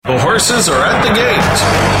horses are at the gate.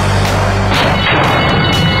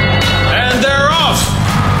 And they're off!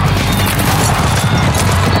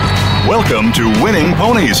 Welcome to Winning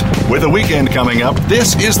Ponies. With the weekend coming up,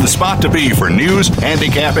 this is the spot to be for news,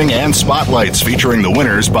 handicapping, and spotlights featuring the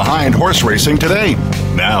winners behind horse racing today.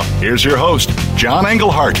 Now, here's your host, John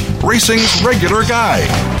Englehart, racing's regular guy.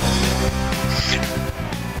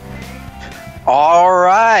 All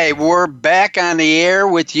right, we're back on the air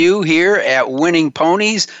with you here at Winning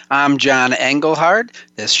Ponies. I'm John Englehart.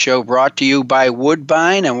 This show brought to you by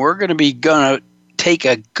Woodbine, and we're going to take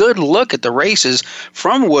a good look at the races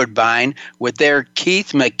from Woodbine with their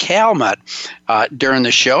Keith McCalmont during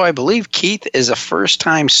the show. I believe Keith is a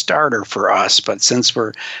first-time starter for us, but since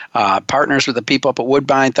we're partners with the people up at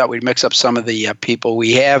Woodbine, thought we'd mix up some of the people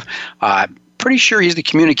we have. Pretty sure he's the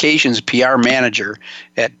communications PR manager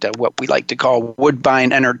at what we like to call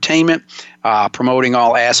Woodbine Entertainment, promoting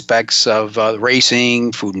all aspects of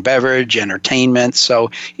racing, food and beverage, entertainment.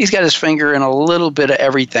 So he's got his finger in a little bit of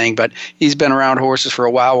everything, but he's been around horses for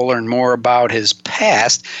a while. We'll learn more about his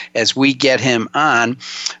past as we get him on.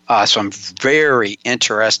 Some very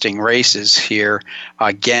interesting races here.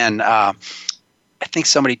 Again, I think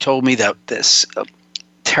somebody told me that this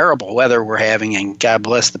terrible weather we're having, and God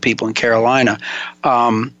bless the people in Carolina,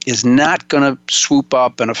 is not going to swoop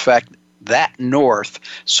up and affect that north.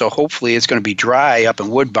 So hopefully it's going to be dry up in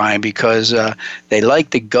Woodbine because they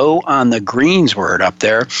like to go on the greens word up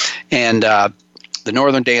there. And the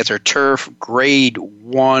Northern Dancer Turf, Grade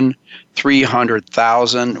 1,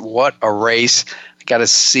 300,000. What a race. I got to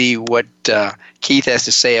see what Keith has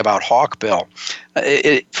to say about Hawkbill.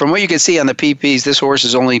 From what you can see on the PPs, this horse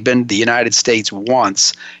has only been to the United States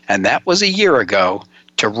once, and that was a year ago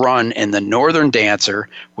to run in the Northern Dancer,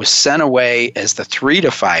 was sent away as the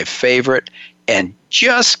 3-5 favorite, and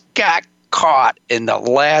just got caught in the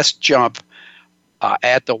last jump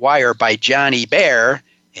at the wire by Johnny Bear.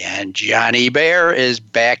 And Johnny Bear is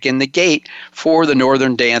back in the gate for the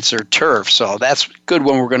Northern Dancer Turf. So that's a good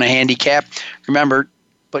one we're going to handicap. Remember,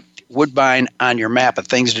 put Woodbine on your map of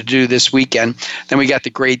things to do this weekend. Then we got the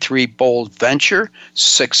Grade 3 Bold Venture,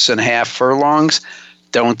 6.5 furlongs.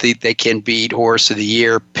 Don't think they can beat Horse of the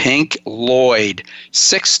Year, Pink Lloyd.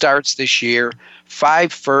 6 starts this year,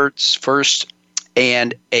 5 first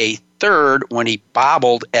and a third when he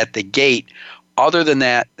bobbled at the gate. Other than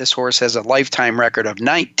that, this horse has a lifetime record of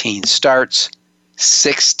 19 starts,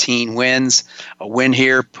 16 wins. A win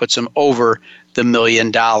here puts him over the $1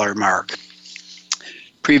 million mark.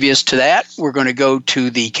 Previous to that, we're going to go to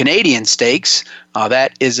the Canadian Stakes.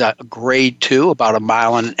 That is a Grade 2, about 1.1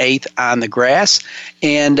 miles on the grass.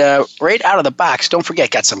 And right out of the box, don't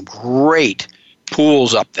forget, got some great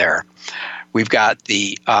pools up there. We've got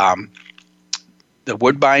the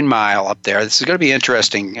Woodbine Mile up there. This is going to be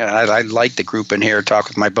interesting. I like the group in here. Talked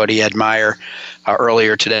with my buddy Ed Meyer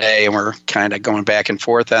earlier today, and we're kind of going back and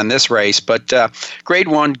forth on this race. But Grade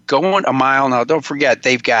 1, going a mile. Now, don't forget,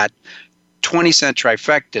 they've got 20-cent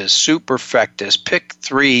trifectas, superfectas, pick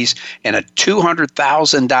threes, and a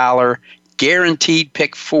 $200,000 guaranteed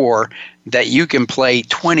pick 4 that you can play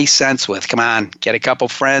 20 cents with. Come on, get a couple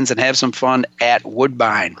friends and have some fun at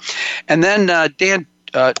Woodbine. And then Dan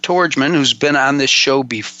Tordjman, who's been on this show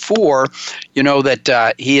before, you know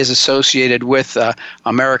that he is associated with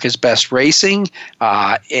America's Best Racing,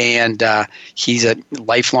 and he's a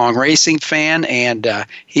lifelong racing fan, and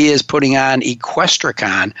he is putting on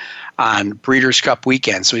Equestricon on Breeders' Cup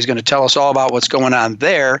weekend. So he's going to tell us all about what's going on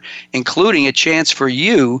there, including a chance for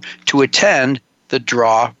you to attend the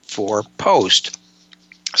draw for Post.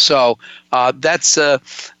 So that's a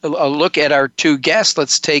look at our 2 guests.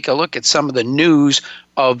 Let's take a look at some of the news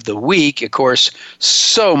of the week. Of course,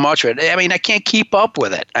 so much of it. I mean, I can't keep up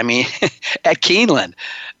with it. I mean, at Keeneland,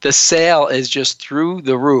 the sale is just through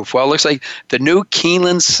the roof. Well, it looks like the new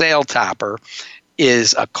Keeneland sale topper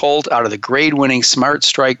is a colt out of the grade-winning Smart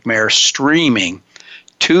Strike mare Streaming,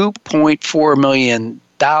 $2.4 million.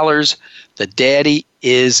 The daddy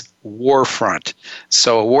is Warfront.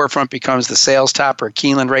 So Warfront becomes the sales topper at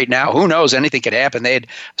Keeneland right now. Who knows? Anything could happen. They had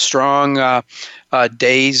strong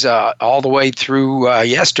days all the way through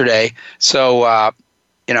yesterday. So,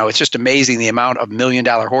 it's just amazing the amount of $1 million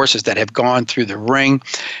horses that have gone through the ring.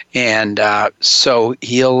 And so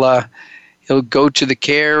he'll go to the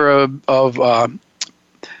care of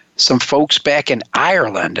some folks back in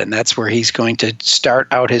Ireland, and that's where he's going to start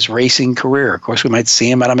out his racing career. Of course, we might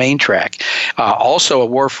see him on a main track. Also, a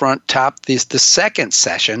Warfront topped the second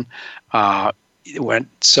session.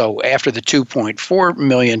 So after the $2.4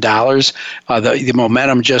 million, the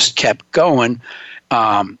momentum just kept going.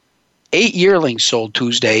 8 yearlings sold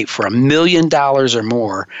Tuesday for $1 million or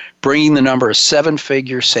more, bringing the number of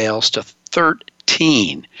seven-figure sales to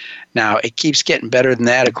 13. Now, it keeps getting better than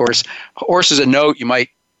that. Of course, horses a note, you might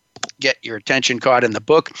get your attention caught in the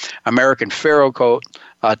book. American Pharaoh Coat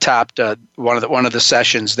topped one of the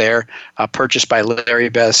sessions there, purchased by Larry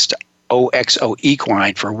Best OXO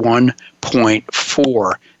Equine for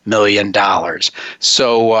 $1.4 million.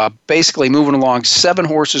 So basically moving along, 7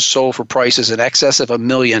 horses sold for prices in excess of $1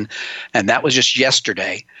 million, and that was just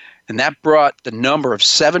yesterday. And that brought the number of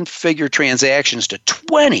seven-figure transactions to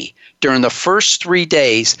 20 during the first 3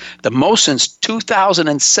 days, the most since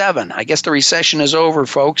 2007. I guess the recession is over,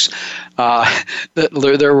 folks.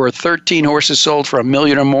 There were 13 horses sold for $1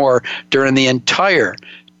 million or more during the entire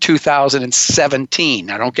 2017.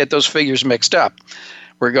 Now, don't get those figures mixed up.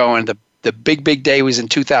 We're going, the big day was in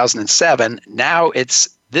 2007. Now it's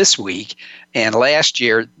this week. And last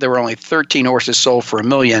year, there were only 13 horses sold for $1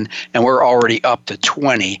 million, and we're already up to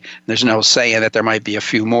 20. There's no saying that there might be a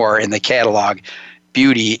few more in the catalog.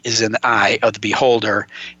 Beauty is in the eye of the beholder,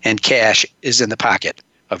 and cash is in the pocket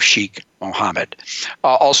of Sheikh Mohammed.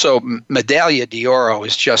 Also, Medaglia d'Oro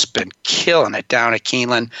has just been killing it down at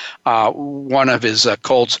Keeneland. One of his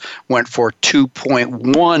colts went for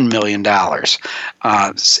 $2.1 million.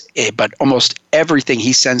 But almost everything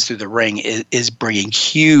he sends through the ring is bringing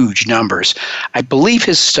huge numbers. I believe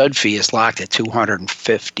his stud fee is locked at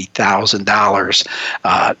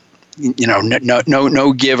 $250,000.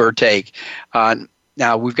 No give or take.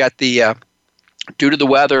 Now, we've got the, due to the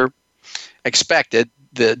weather expected,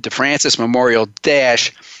 the DeFrancis Memorial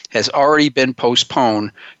Dash has already been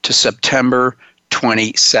postponed to September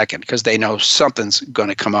 22nd because they know something's going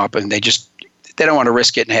to come up, and they don't want to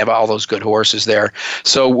risk it and have all those good horses there.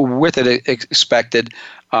 So with it expected,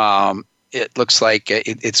 it looks like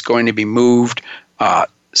it's going to be moved.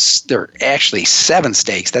 There are actually 7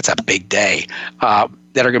 stakes. That's a big day.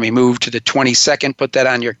 That are going to be moved to the 22nd. Put that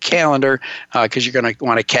on your calendar because you're going to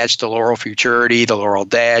want to catch the Laurel Futurity, the Laurel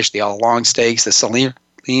Dash, the All Along Stakes, the Salima,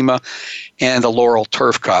 and the Laurel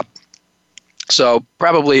Turf Cup. So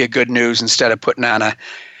probably a good news instead of putting on a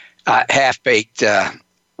half-baked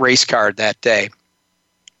race card that day.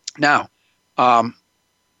 Now,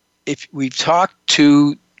 if we've talked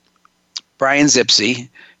to Brian Zipsey,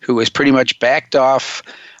 who has pretty much backed off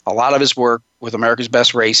a lot of his work with America's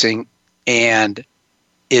Best Racing and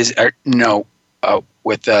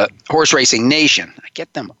with Horse Racing Nation. I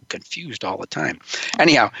get them confused all the time.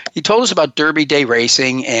 Anyhow, he told us about Derby Day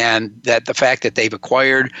Racing and that the fact that they've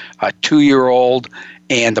acquired a 2-year-old,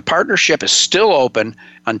 and the partnership is still open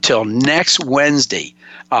until next Wednesday.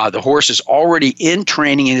 The horse is already in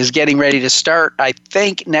training and is getting ready to start, I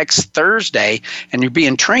think, next Thursday, and you're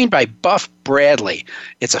being trained by Buff Bradley.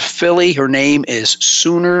 It's a filly. Her name is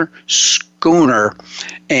Sooner Schooner,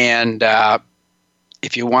 and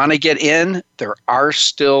if you want to get in, there are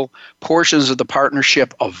still portions of the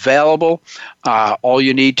partnership available. All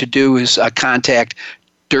you need to do is contact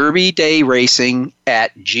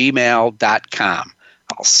derbydayracing@gmail.com.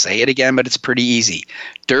 I'll say it again, but it's pretty easy.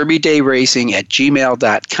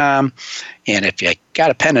 derbydayracing@gmail.com. And if you got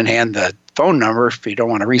a pen in hand, the phone number, if you don't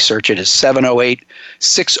want to research it, is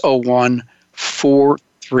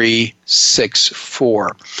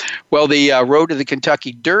 708-601-4364. Well, the road to the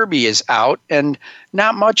Kentucky Derby is out, and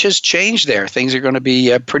not much has changed there. Things are going to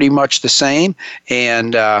be pretty much the same,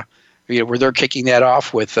 and where they're kicking that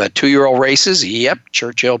off with 2-year-old races. Yep,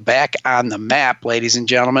 Churchill back on the map, ladies and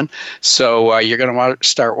gentlemen. So you're going to want to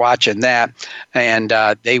start watching that, and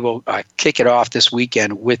they will kick it off this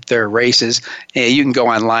weekend with their races. You can go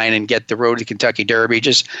online and get the Road to Kentucky Derby.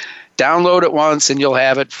 Just download it once, and you'll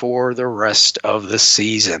have it for the rest of the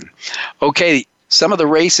season. Okay, some of the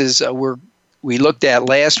races we looked at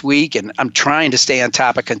last week, and I'm trying to stay on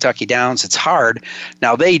top of Kentucky Downs. It's hard.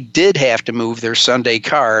 Now, they did have to move their Sunday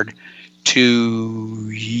card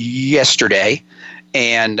to yesterday,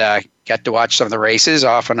 and got to watch some of the races.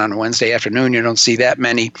 Often on a Wednesday afternoon, you don't see that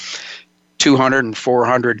many 200 and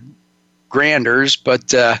 400 granders,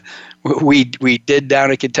 but we did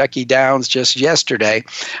down at Kentucky Downs just yesterday.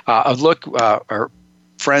 Our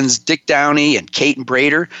friends Dick Downey and Caton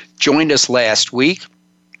Brader joined us last week,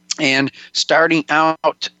 and starting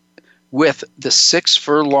out with the 6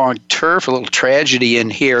 furlong turf, a little tragedy in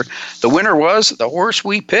here. The winner was the horse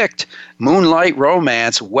we picked, Moonlight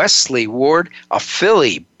Romance. Wesley Ward, a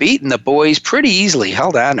filly, beating the boys pretty easily,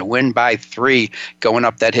 held on to win by 3 going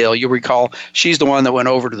up that hill. You'll recall she's the one that went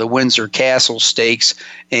over to the Windsor Castle Stakes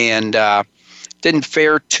and didn't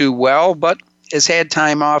fare too well, but has had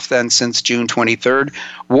time off then since June 23rd.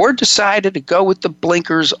 Ward decided to go with the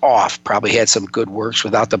blinkers off. Probably had some good works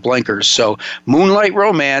without the blinkers. So Moonlight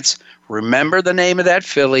Romance, remember the name of that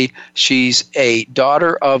filly. She's a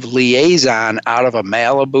daughter of Liaison out of a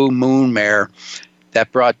Malibu Moon mare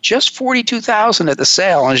that brought just $42,000 at the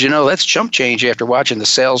sale. And as you know, that's chump change after watching the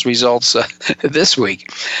sales results this week.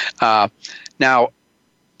 Now,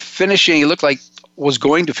 finishing, it looked like was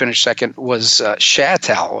going to finish second was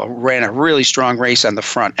Chattel. Ran a really strong race on the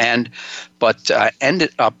front end, but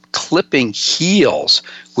ended up clipping heels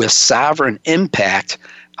with Sovereign Impact,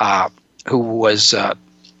 who was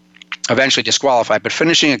eventually disqualified. But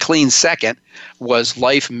finishing a clean second was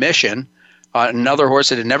Life Mission, another horse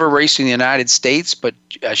that had never raced in the United States, but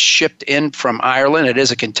shipped in from Ireland. It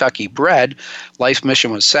is a Kentucky bred. Life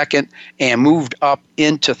Mission was second, and moved up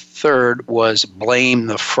into third was Blame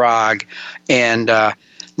the Frog. And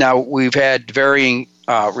now we've had varying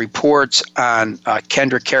reports on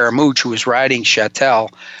Kendrick Caramouche, who was riding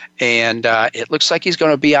Chattel, and it looks like he's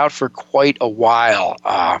going to be out for quite a while.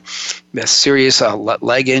 A serious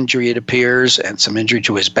leg injury, it appears, and some injury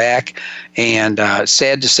to his back. And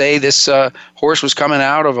sad to say, this horse was coming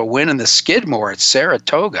out of a win in the Skidmore at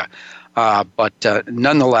Saratoga. But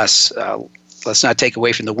nonetheless, let's not take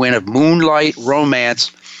away from the win of Moonlight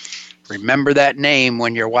Romance. Remember that name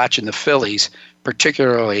when you're watching the fillies,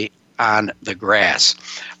 particularly on the grass.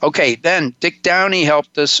 Okay, then Dick Downey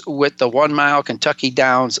helped us with the 1 mile Kentucky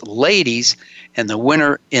Downs ladies, and the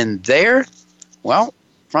winner in there, well,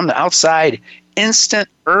 from the outside, Instant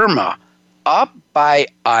Irma, up by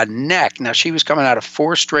a neck. Now, she was coming out of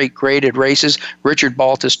 4 straight graded races. Richard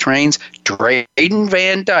Baltus trains. Drayden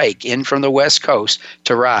Van Dyke in from the West Coast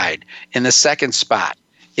to ride. In the second spot,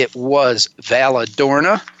 it was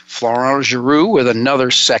Valadorna, Florent Giroux with another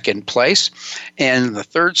second place. And the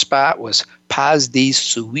third spot was Pas de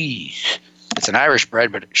Suisse. It's an Irish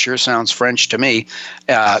bred, but it sure sounds French to me.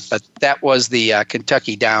 But that was the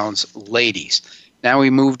Kentucky Downs ladies. Now we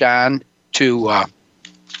moved on to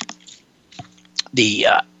the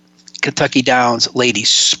Kentucky Downs ladies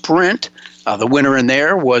sprint. The winner in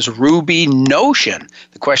there was Ruby Notion.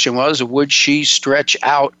 The question was, would she stretch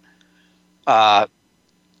out to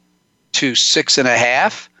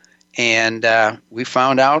 6.5? And we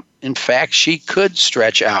found out, in fact, she could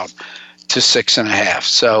stretch out to 6.5.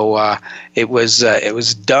 So it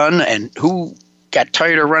was done. And who got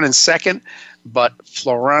tired of running second? But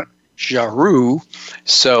Florent Giroux.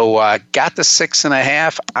 So got the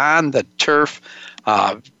 6.5 on the turf.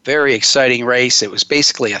 Very exciting race. It was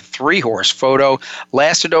basically a 3-horse photo.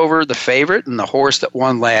 Lasted over the favorite and the horse that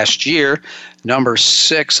won last year, number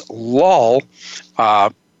 6, Lull.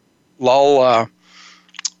 Lull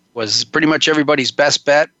was pretty much everybody's best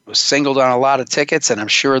bet. Was singled on a lot of tickets, and I'm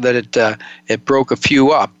sure that it broke a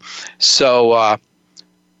few up. So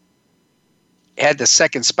had the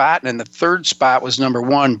second spot, and then the third spot was number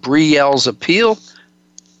 1, Brielle's Appeal,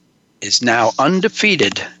 is now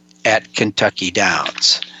undefeated at Kentucky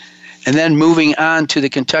Downs. And then moving on to the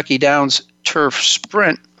Kentucky Downs Turf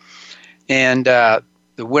Sprint, and the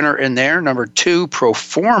winner in there, number 2,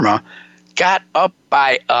 Proforma, got up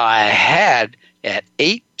by a head at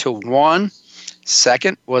 8-1.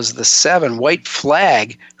 Second was the 7, White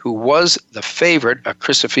Flag, who was the favorite, a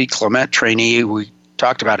Christophe Clement trainee who we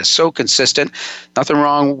talked about is so consistent. Nothing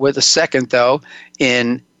wrong with the second, though,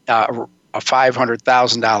 in a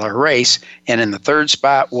 $500,000 race. And in the third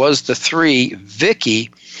spot was the 3, Vicky.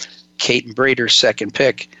 Caton Brader's second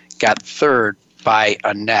pick got third by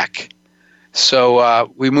a neck.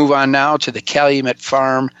 So we move on now to the Calumet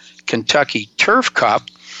Farm Kentucky Turf Cup.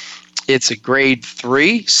 It's a grade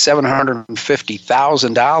 3,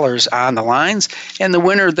 $750,000 on the lines. And the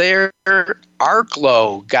winner there,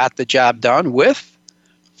 Arklow, got the job done with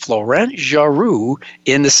Florent Giroux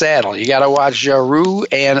in the saddle. You got to watch Giroux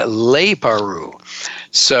and Le Peru.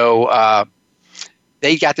 So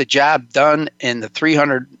they got the job done in the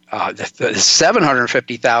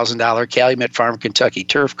 $750,000 Calumet Farm Kentucky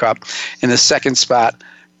Turf Cup. In the second spot,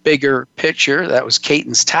 Bigger Picture. That was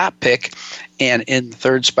Caton's top pick. And in the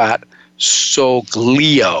third spot,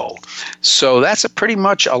 Soglio. So that's pretty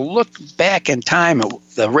much a look back in time at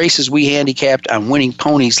the races we handicapped on Winning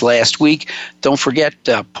Ponies last week. Don't forget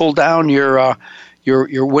to pull down your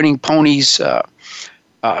Winning Ponies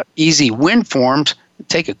easy win forms.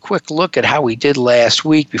 Take a quick look at how we did last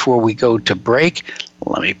week before we go to break.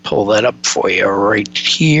 Let me pull that up for you right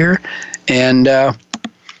here. And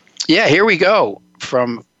here we go.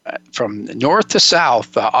 From from north to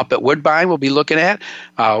south, up at Woodbine, we'll be looking at.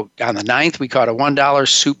 On the 9th, we caught a $1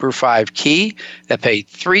 Super 5 key that paid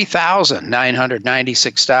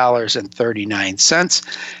 $3,996.39.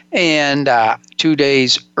 And 2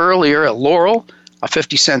 days earlier at Laurel, a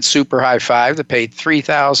 50-cent Super High 5 that paid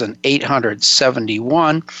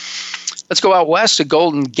 $3,871. Let's go out west to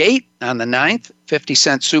Golden Gate on the 9th,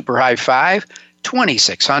 50-cent Super High 5,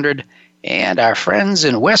 $2,600. And our friends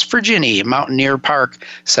in West Virginia, Mountaineer Park,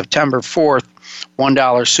 September 4th,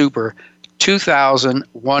 $1 Super,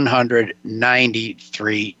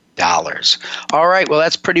 $2,193. All right, well,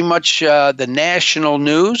 that's pretty much the national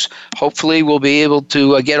news. Hopefully, we'll be able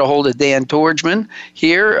to get a hold of Dan Tordjman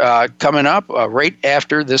here coming up right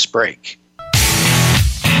after this break.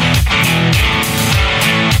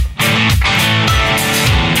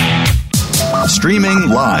 Streaming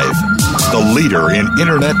live, the leader in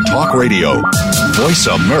Internet talk radio,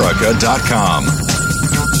 voiceamerica.com.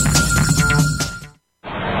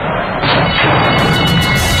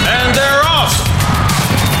 And they're off.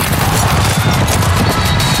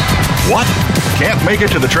 What? Can't make it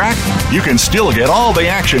to the track? You can still get all the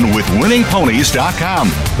action with winningponies.com,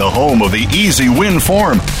 the home of the easy win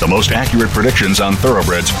form, the most accurate predictions on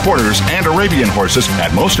thoroughbreds, quarters, and Arabian horses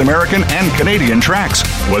at most American and Canadian tracks.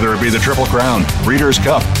 Whether it be the Triple Crown, Breeders'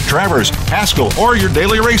 Cup, Travers, Haskell, or your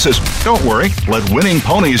daily races, don't worry, let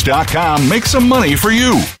winningponies.com make some money for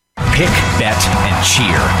you. Pick, bet, and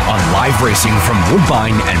cheer on live racing from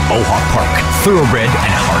Woodbine and Mohawk Park. Thoroughbred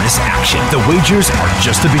and harness action. The wagers are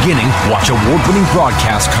just the beginning. Watch award-winning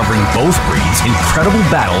broadcasts covering both breeds, incredible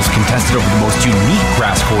battles contested over the most unique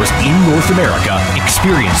grass course in North America.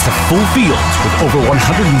 Experience the full fields with over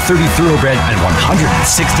 130 thoroughbred and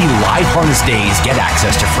 160 live harness days. Get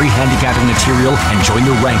access to free handicapping material and join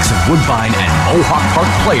the ranks of Woodbine and Mohawk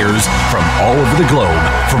Park players from all over the globe.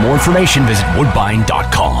 For more information, visit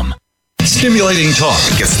woodbine.com. Stimulating talk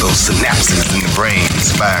Gets those synapses in the brain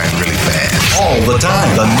firing really fast. all the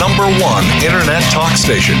time. The number one Internet talk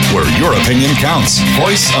station where your opinion counts.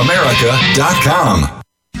 voiceamerica.com.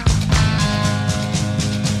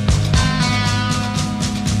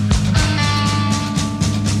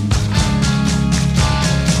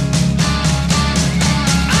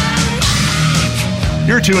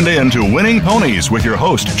 You're tuned in to Winning Ponies with your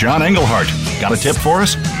host, John Englehart. Got a tip for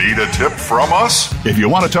us? Need a tip from us? If you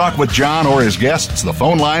want to talk with John or his guests, the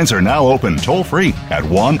phone lines are now open toll-free at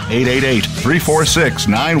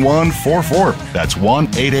 1-888-346-9144. That's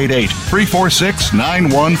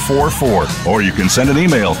 1-888-346-9144. Or you can send an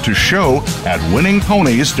email to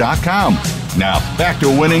show@winningponies.com. Now, back to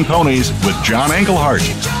Winning Ponies with John Englehart.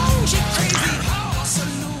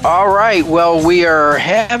 All right. Well, we are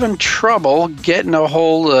having trouble getting a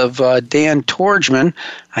hold of Dan Tordjman.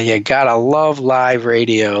 You gotta love live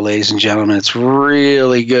radio, ladies and gentlemen. It's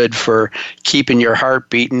really good for keeping your heart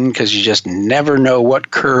beating because you just never know what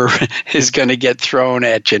curve is going to get thrown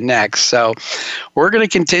at you next. So we're going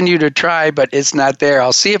to continue to try, but it's not there.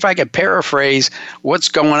 I'll see if I can paraphrase what's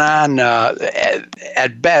going on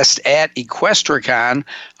at best at Equestricon.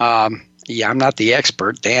 Yeah, I'm not the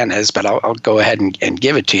expert, Dan is, but I'll go ahead and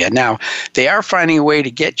give it to you. Now, they are finding a way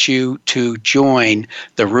to get you to join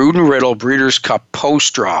the Rood and Riddle Breeders' Cup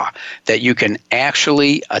post draw, that you can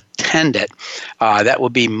actually attend it. That will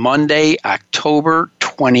be Monday, October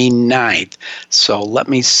 29th. So let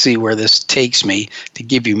me see where this takes me to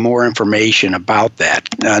give you more information about that.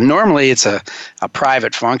 Normally, it's a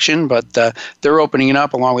private function, but they're opening it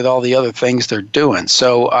up along with all the other things they're doing.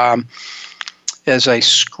 So, as I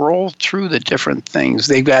scroll through the different things,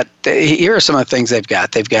 here are some of the things they've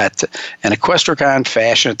got. They've got an Equestricon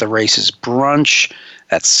Fashion at the Races brunch.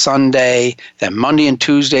 That's Sunday. Then Monday and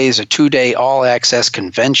Tuesday is a 2-day all-access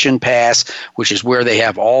convention pass, which is where they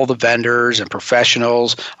have all the vendors and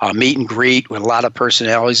professionals, meet and greet with a lot of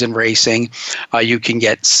personalities in racing. You can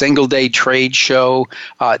get single-day trade show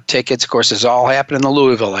tickets. Of course, this all happened in the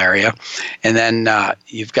Louisville area. And then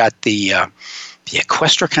you've got the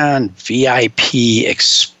Equestricon VIP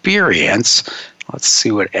experience. Let's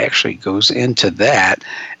see what actually goes into that.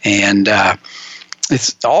 And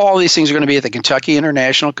it's all these things are going to be at the Kentucky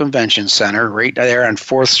International Convention Center right there on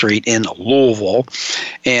 4th Street in Louisville.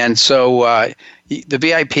 And so the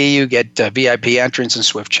VIP, you get VIP entrance and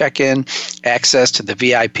swift check-in, access to the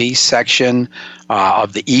VIP section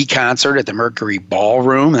of the E-concert at the Mercury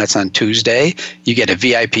Ballroom. That's on Tuesday. You get a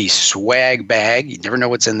VIP swag bag. You never know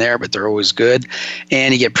what's in there, but they're always good.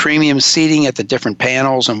 And you get premium seating at the different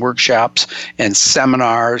panels and workshops and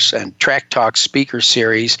seminars and Track Talk speaker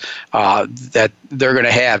series that they're going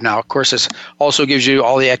to have. Now, of course, this also gives you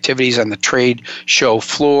all the activities on the trade show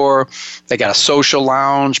floor. They got a social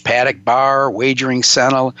lounge, paddock bar, wager Wagering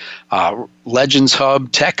Center, Legends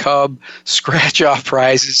Hub, Tech Hub, scratch-off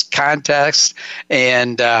prizes, contests.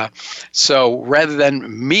 And so rather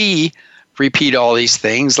than me repeat all these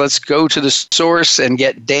things, let's go to the source and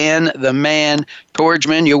get Dan the Man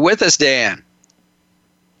Tordjman. You with us, Dan?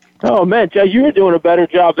 Oh, man, Joe, you're doing a better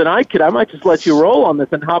job than I could. I might just let you roll on this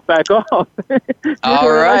and hop back off. All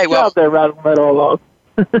right. Nice job there, rattling that all off.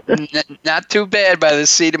 Not too bad by the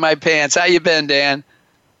seat of my pants. How you been, Dan?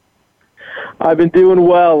 I've been doing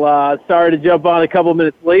well. Sorry to jump on a couple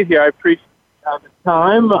minutes late here. I appreciate the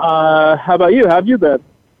time. How about you? How have you been?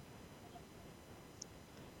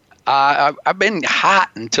 I've been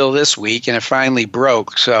hot until this week, and it finally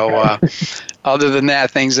broke. So other than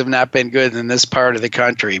that, things have not been good in this part of the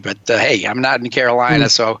country. But, hey, I'm not in Carolina,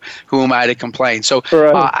 so who am I to complain? So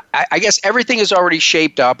I guess everything is already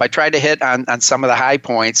shaped up. I tried to hit on some of the high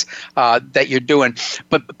points that you're doing.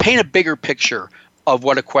 But paint a bigger picture of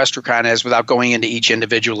what EquestriCon is without going into each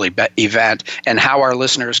individual event and how our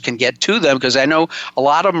listeners can get to them, because I know a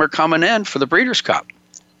lot of them are coming in for the Breeders' Cup.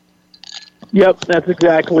 Yep, that's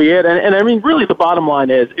exactly it. And I mean, really the bottom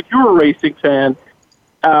line is, if you're a racing fan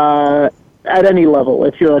at any level,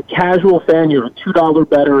 if you're a casual fan, you're a $2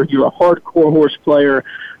 bettor, you're a hardcore horse player,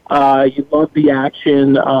 you love the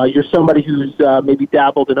action, you're somebody who's maybe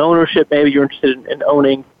dabbled in ownership, maybe you're interested in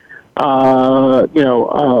owning more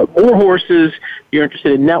horses, you're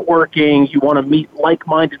interested in networking, you want to meet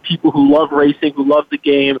like-minded people who love racing, who love the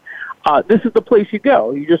game, this is the place you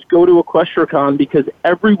go. You just go to EquestriCon, because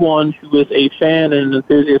everyone who is a fan and an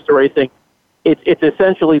enthusiast of racing, it's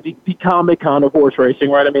essentially the Comic-Con of horse racing,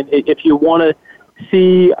 right? I mean, if you want to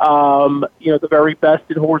see, the very best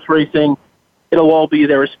in horse racing, it'll all be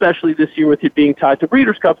there, especially this year with it being tied to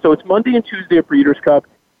Breeders' Cup. So it's Monday and Tuesday at Breeders' Cup.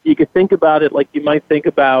 You could think about it like you might think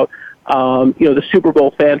about, the Super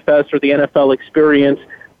Bowl Fan Fest or the NFL Experience,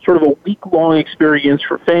 sort of a week-long experience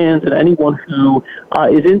for fans and anyone who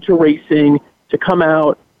is into racing to come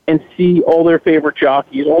out and see all their favorite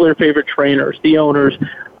jockeys, all their favorite trainers, the owners,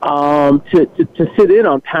 to sit in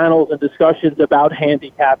on panels and discussions about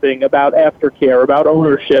handicapping, about aftercare, about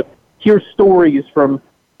ownership, hear stories from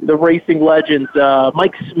the racing legends,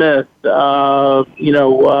 Mike Smith, Bob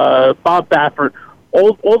Baffert,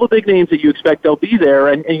 all the big names that you expect, they'll be there,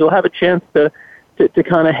 and you'll have a chance to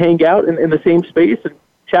kind of hang out in the same space and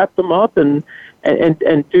chat them up and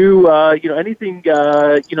do anything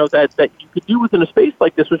that you could do within a space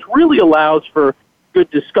like this, which really allows for good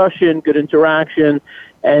discussion, good interaction,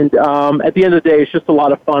 and at the end of the day, it's just a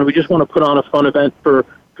lot of fun. We just want to put on a fun event for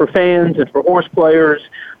fans and for horse players,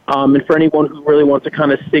 and for anyone who really wants to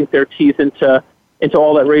kind of sink their teeth into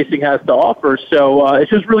all that racing has to offer. So it's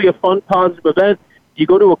just really a fun, positive event. You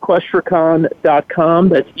go to EquestriCon.com.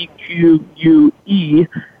 That's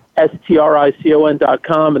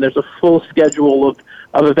EQUESTRICON.com, and there's a full schedule of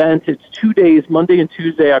events. It's 2 days, Monday and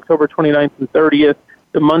Tuesday, October 29th and 30th,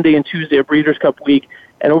 the Monday and Tuesday of Breeders' Cup week.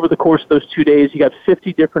 And over the course of those 2 days, you got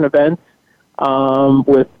 50 different events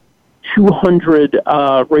with 200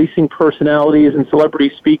 racing personalities and celebrity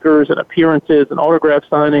speakers and appearances and autograph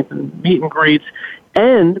signings and meet and greets.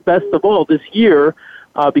 And best of all, this year,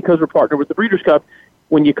 because we're partnered with the Breeders' Cup,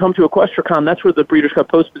 when you come to EquestriCon, that's where the Breeders' Cup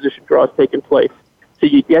post position draw is taking place. So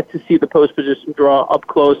you get to see the post position draw up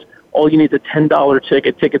close. All you need is a $10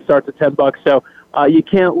 ticket. Ticket starts at $10. So you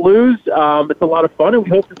can't lose. It's a lot of fun, and we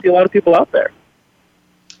hope to see a lot of people out there.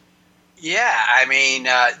 Yeah, I mean,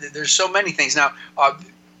 there's so many things. Now,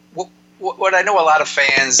 what I know a lot of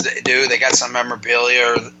fans do, they got some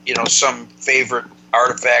memorabilia or, some favorite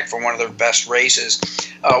artifact from one of their best races.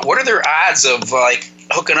 What are their odds of,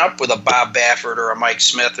 hooking up with a Bob Baffert or a Mike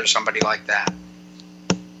Smith or somebody like that?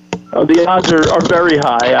 The odds are very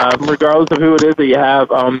high, regardless of who it is that you have,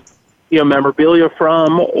 memorabilia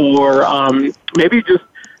from, or maybe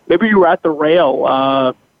you were at the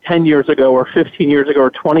rail 10 years ago or 15 years ago or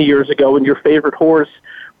 20 years ago when your favorite horse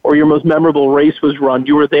or your most memorable race was run.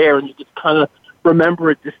 You were there and you just kind of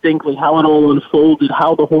remember it distinctly, how it all unfolded,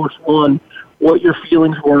 how the horse won, what your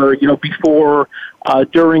feelings were, before,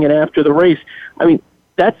 during, and after the race. I mean,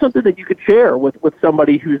 that's something that you could share with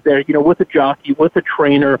somebody who's there, with a jockey, with a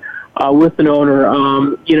trainer, with an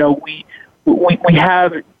owner. We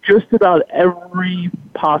have just about every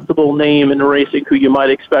possible name in racing who you might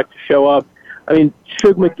expect to show up. I mean,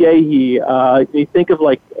 Shug McGahee, you think of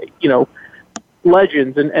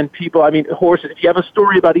legends and people, horses. If you have a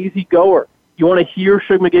story about Easy Goer, you want to hear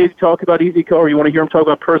Shug McGahee talk about Easy Goer, you want to hear him talk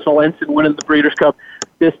about Personal Ensign winning the Breeders' Cup,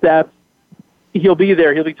 that, he'll be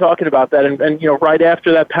there. He'll be talking about that. And right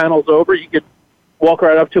after that panel's over, you could walk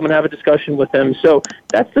right up to him and have a discussion with him. So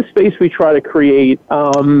that's the space we try to create.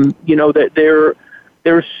 That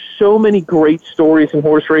there's so many great stories in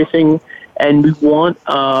horse racing, and we want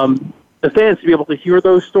the fans to be able to hear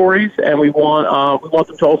those stories, and we want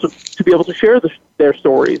them to also to be able to share their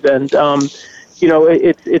stories. And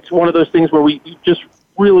it's one of those things where we just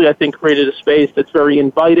really, I think, created a space that's very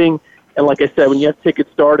inviting. And like I said, when you have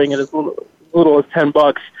tickets starting at as little as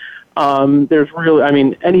 $10, there's really, I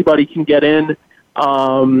mean, anybody can get in.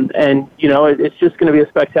 And it's just going to be a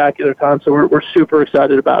spectacular time. So we're super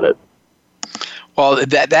excited about it. Well,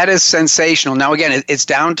 that is sensational. Now, again, it's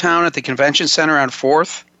downtown at the Convention Center on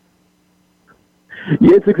 4th.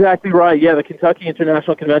 Yeah, it's exactly right. Yeah, the Kentucky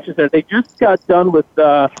International Convention Center. They just got done with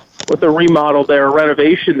a remodel there, a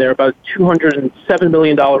renovation there, about $207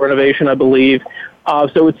 million renovation, I believe.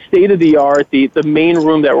 So it's state-of-the-art. The main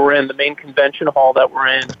room that we're in, the main convention hall that we're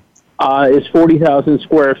in, is 40,000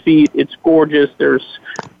 square feet. It's gorgeous. There's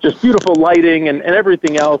just beautiful lighting and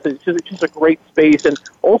everything else. It's just a great space. And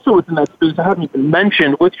also within that space, I haven't even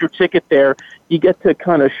mentioned, with your ticket there, you get to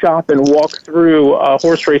kind of shop and walk through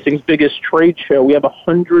horse racing's biggest trade show. We have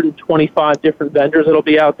 125 different vendors that'll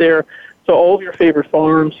be out there. So all of your favorite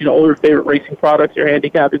farms, all your favorite racing products, your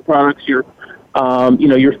handicapping products, your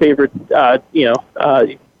favorite,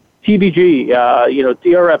 TVG,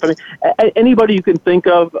 DRF. I mean, anybody you can think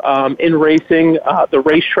of in racing, the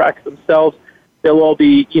racetracks themselves, they'll all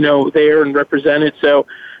be, there and represented. So,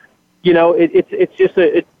 it's just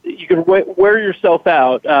you can wear yourself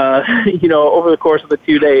out, over the course of the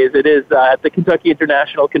 2 days. It is at the Kentucky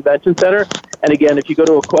International Convention Center. And again, if you go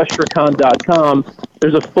to equestriacon.com,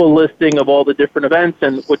 there's a full listing of all the different events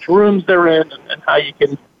and which rooms they're in and how you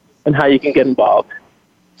can get involved.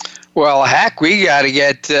 Well, heck, we got to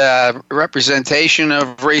get representation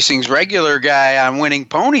of racing's regular guy on Winning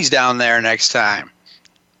Ponies down there next time.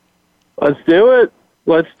 Let's do it.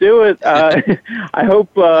 I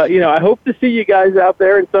hope I hope to see you guys out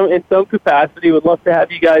there in some capacity. Would love to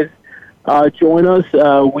have you guys join us.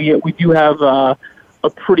 We do have a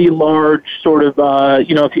pretty large sort of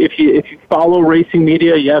if you follow racing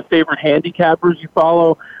media, you have favorite handicappers you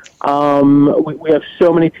follow. We have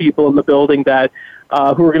so many people in the building that who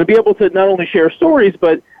are going to be able to not only share stories,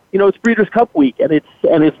 but it's Breeders' Cup week and it's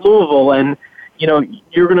Louisville, and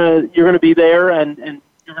you're gonna be there and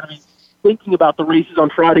you're gonna be thinking about the races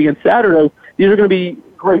on Friday and Saturday. These are going to be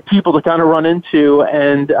great people to kind of run into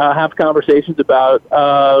and have conversations about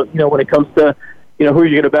when it comes to who are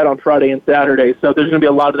you going to bet on Friday and Saturday. So there's going to be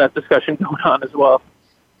a lot of that discussion going on as well.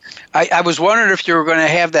 I was wondering if you were going to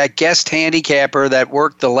have that guest handicapper that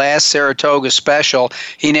worked the last Saratoga special.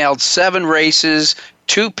 He nailed 7 races,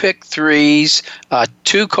 2 pick 3s,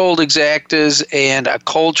 2 cold exactas, and a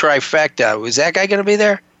cold trifecta. Was that guy going to be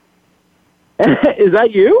there? Is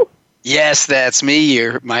that you? Yes, that's me,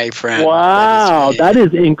 my friend. Wow, that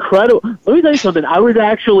is incredible. Let me tell you something.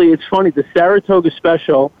 It's funny, the Saratoga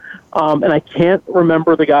special, and I can't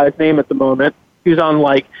remember the guy's name at the moment. He was on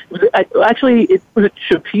was it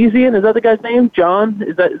Shapizian? Is that the guy's name? John?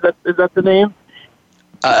 Is that the name?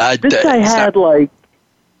 This guy had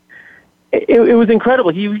it was incredible.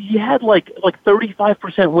 He had like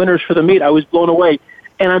 35% winners for the meet. I was blown away.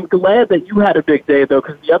 And I'm glad that you had a big day, though,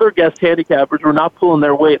 because the other guest handicappers were not pulling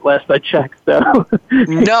their weight last I checked. So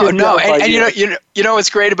no, and what's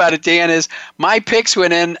great about it, Dan, is my picks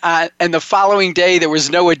went in, and the following day there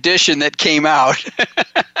was no edition that came out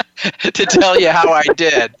to tell you how I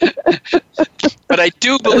did. But I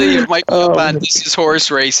do believe Mike on This Is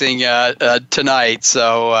Horse Racing tonight.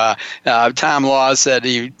 So Tom Law said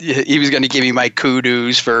he was going to give me my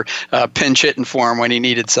kudos for pinch hitting for him when he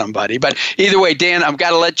needed somebody. But either way, Dan, I've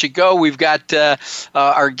got to let you go. We've got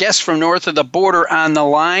our guest from north of the border on the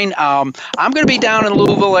line. I'm going to be down in the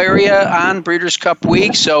Louisville area on Breeders' Cup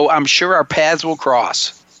week, so I'm sure our paths will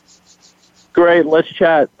cross. Great, let's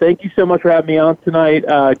chat. Thank you so much for having me on tonight.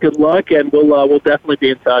 Good luck, and we'll definitely be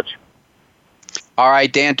in touch. All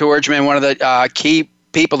right, Dan Tordjman, one of the key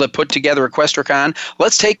people that put together EquestriaCon.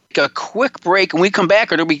 Let's take a quick break. When we come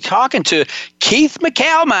back, we're going to be talking to Keith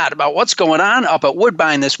McCalmont about what's going on up at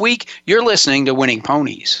Woodbine this week. You're listening to Winning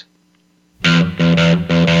Ponies.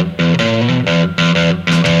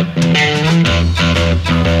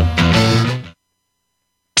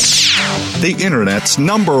 The Internet's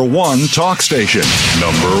 #1 talk station.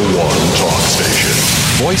 #1 talk station.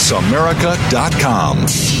 VoiceAmerica.com.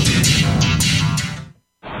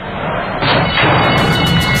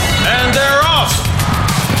 And they're off.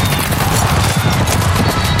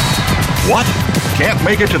 What? Can't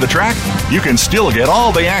make it to the track? You can still get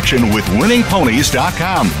all the action with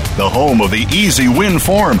winningponies.com, the home of the easy win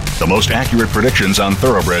form, the most accurate predictions on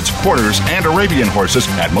thoroughbreds, quarters, and Arabian horses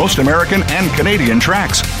at most American and Canadian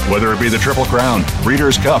tracks. Whether it be the Triple Crown,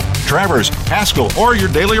 Breeders' Cup, Travers, Haskell, or your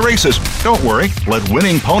daily races, don't worry, let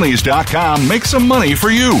winningponies.com make some money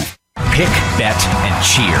for you. Pick, bet, and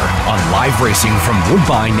cheer on live racing from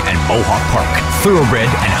Woodbine and Mohawk Park. Thoroughbred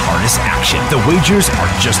and harness action. The wagers are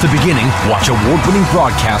just the beginning. Watch award-winning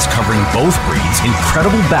broadcasts covering both breeds,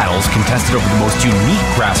 incredible battles contested over the most unique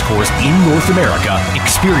grass course in North America.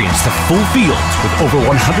 Experience the full fields with over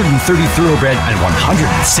 130 thoroughbred and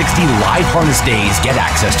 160 live harness days. Get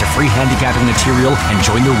access to free handicapping material and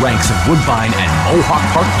join the ranks of Woodbine and Mohawk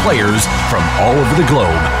Park players from all over the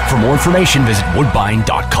globe. For more information, visit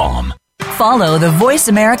woodbine.com. Follow the Voice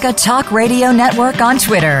America Talk Radio Network on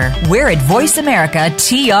Twitter. We're at Voice America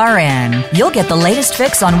TRN. You'll get the latest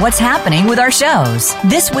fix on what's happening with our shows,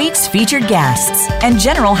 this week's featured guests, and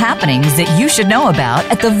general happenings that you should know about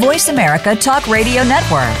at the Voice America Talk Radio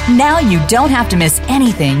Network. Now you don't have to miss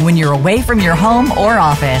anything when you're away from your home or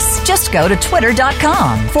office. Just go to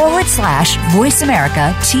twitter.com/Voice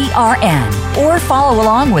America TRN or follow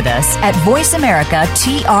along with us at Voice America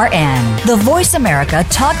TRN. The Voice America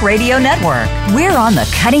Talk Radio Network. We're on the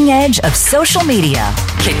cutting edge of social media.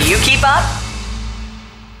 Can you keep up?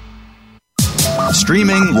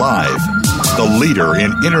 Streaming live, the leader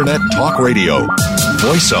in Internet talk radio,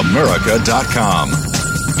 voiceamerica.com.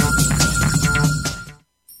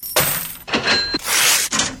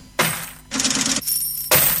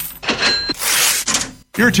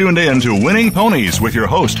 You're tuned in to Winning Ponies with your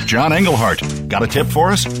host, John Englehart. Got a tip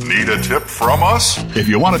for us? Need a tip from us? If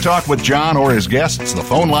you want to talk with John or his guests, the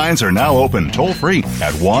phone lines are now open toll-free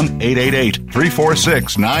at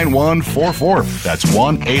 1-888-346-9144. That's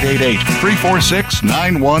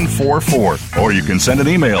 1-888-346-9144. Or you can send an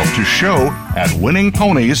email to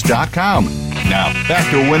show@winningponies.com. Now,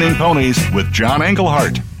 back to Winning Ponies with John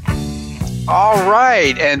Englehart. All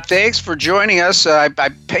right, and thanks for joining us. I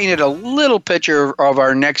painted a little picture of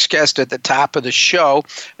our next guest at the top of the show,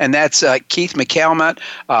 and that's Keith McCalmont,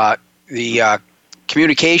 the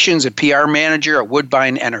communications and PR manager at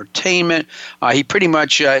Woodbine Entertainment. He pretty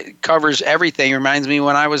much covers everything. Reminds me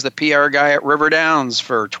when I was the PR guy at River Downs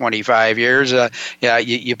for 25 years.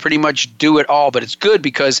 You pretty much do it all, but it's good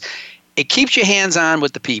because it keeps you hands-on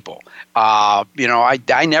with the people. I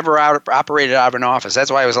never operated out of an office.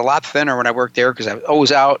 That's why I was a lot thinner when I worked there, because I was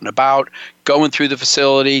always out and about, going through the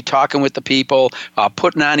facility, talking with the people,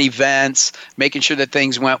 putting on events, making sure that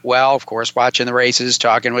things went well. Of course, watching the races,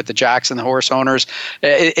 talking with the jocks and the horse owners.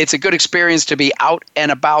 It's a good experience to be out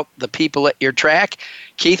and about the people at your track.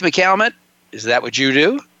 Keith McCalmont, is that what you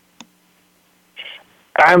do?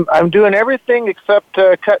 I'm doing everything except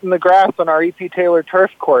cutting the grass on our E.P. Taylor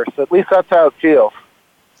turf course. At least that's how it feels.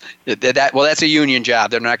 Well, that's a union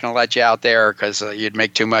job. They're not going to let you out there because you'd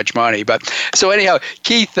make too much money. But so anyhow,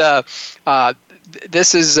 Keith,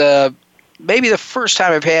 this is maybe the first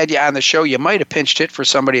time I've had you on the show. You might have pinched hit for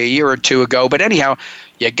somebody a year or two ago. But anyhow,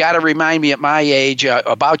 you got to remind me at my age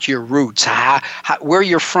about your roots, where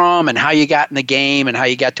you're from and how you got in the game and how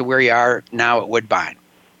you got to where you are now at Woodbine.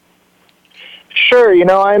 Sure.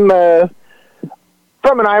 I'm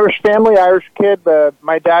from an Irish family, Irish kid.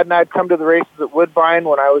 My dad and I had come to the races at Woodbine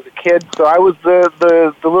when I was a kid, so I was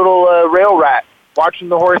the little rail rat, watching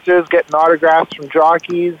the horses, getting autographs from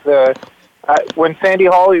jockeys. When Sandy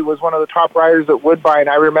Hawley was one of the top riders at Woodbine,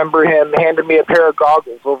 I remember him handing me a pair of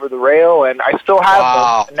goggles over the rail, and I still have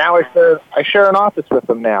them. And now I share an office with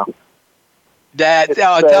him now.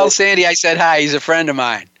 Tell Sandy I said hi. He's a friend of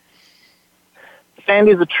mine.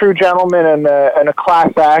 Sandy's a true gentleman and a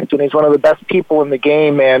class act, and he's one of the best people in the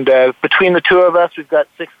game. And between the two of us, we've got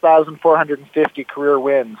 6,450 career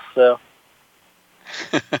wins. So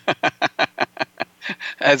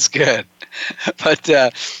that's good. But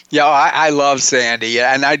I love Sandy,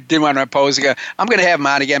 and I didn't want to oppose. I'm going to have him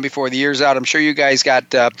on again before the year's out. I'm sure you guys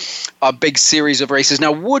got a big series of races.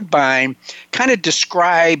 Now, Woodbine, kind of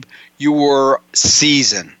describe your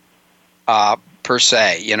season. Per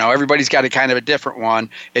se, everybody's got a kind of a different one.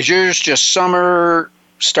 Is yours just summer,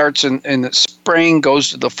 starts in the spring, goes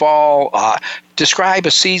to the fall? Describe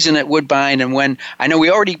a season at Woodbine, and when I know we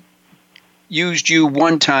already used you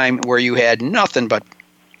one time where you had nothing, but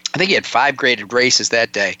I think you had 5 graded races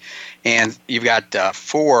that day, and you've got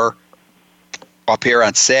 4 up here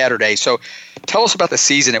on Saturday. So tell us about the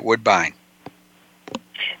season at Woodbine.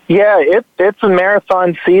 Yeah, it's a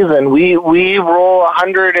marathon season. We roll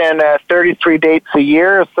 133 dates a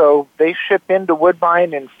year, so they ship into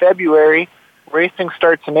Woodbine in February. Racing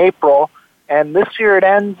starts in April, and this year it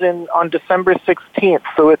ends on December 16th.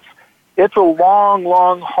 So it's a long,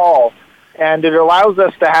 long haul, and it allows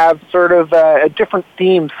us to have sort of different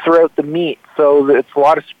themes throughout the meet. So it's a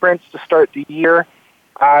lot of sprints to start the year.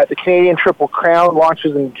 The Canadian Triple Crown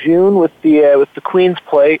launches in June with the Queen's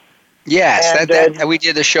Plate. Yes, and, we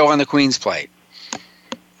did the show on the Queen's Plate.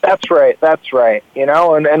 That's right.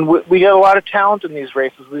 And we get a lot of talent in these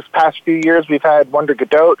races. These past few years, we've had Wonder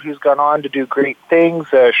Godot, who's gone on to do great things,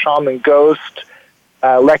 Shaman Ghost,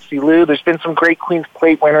 Lexi Liu. There's been some great Queen's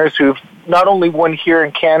Plate winners who've not only won here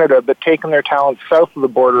in Canada, but taken their talent south of the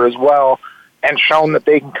border as well and shown that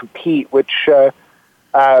they can compete, which we're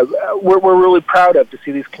really proud of, to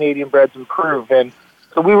see these Canadian breds improve. And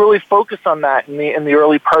so we really focus on that in the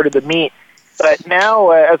early part of the meet. But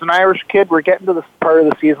now, as an Irish kid, we're getting to this part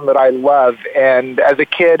of the season that I love. And as a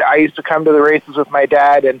kid, I used to come to the races with my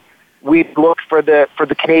dad, and we'd look for the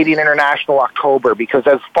Canadian International October, because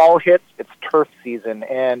as fall hits, it's turf season.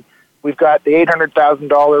 And we've got the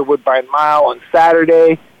 $800,000 Woodbine Mile on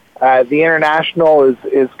Saturday. The International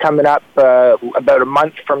is coming up about a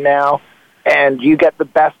month from now. And you get the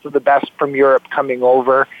best of the best from Europe coming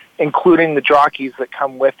over, including the jockeys that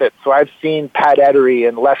come with it. So I've seen Pat Ettery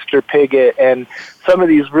and Lester Piggott and some of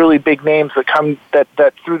these really big names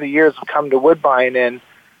that through the years have come to Woodbine. And,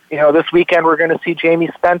 this weekend we're going to see Jamie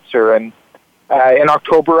Spencer. And in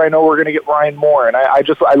October, I know we're going to get Ryan Moore. And I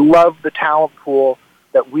love the talent pool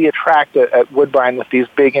that we attract at Woodbine with these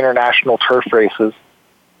big international turf races.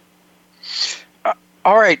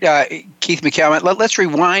 All right, Keith McCallum, let's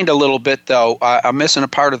rewind a little bit, though. I'm missing a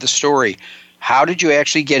part of the story. How did you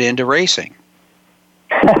actually get into racing?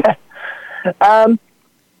 I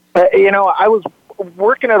was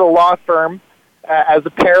working at a law firm as a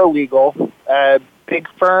paralegal, big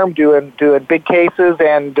firm doing big cases,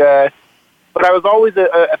 and but I was always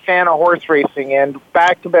a fan of horse racing. And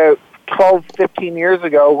back about 12, 15 years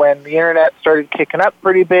ago, when the internet started kicking up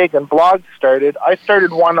pretty big and blogs started, I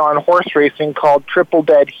started one on horse racing called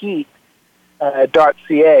TripleDeadHeat.ca,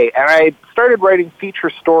 and I started writing feature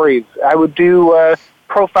stories. I would do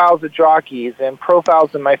profiles of jockeys and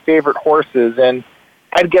profiles of my favorite horses, and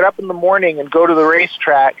I'd get up in the morning and go to the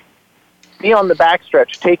racetrack, be on the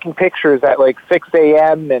backstretch taking pictures at like 6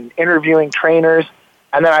 a.m. and interviewing trainers,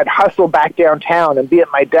 and then I'd hustle back downtown and be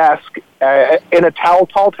at my desk in a tall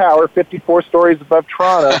tower 54 stories above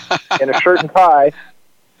Toronto in a shirt and tie,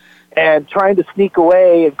 and trying to sneak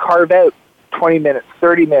away and carve out 20 minutes,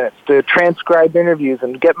 30 minutes to transcribe interviews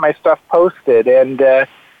and get my stuff posted. And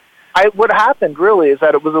what happened really is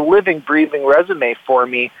that it was a living, breathing resume for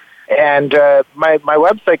me. And my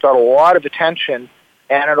website got a lot of attention,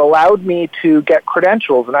 and it allowed me to get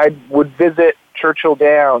credentials. And I would visit Churchill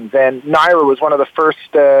Downs, and NYRA was one of the first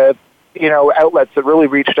outlets that really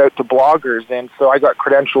reached out to bloggers. And so I got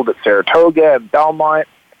credentialed at Saratoga and Belmont,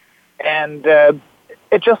 and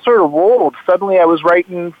it just sort of rolled. Suddenly I was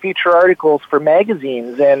writing feature articles for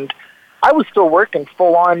magazines, and I was still working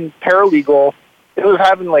full-on paralegal. It was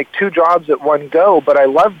having like 2 jobs at one go, but I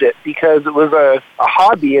loved it because it was a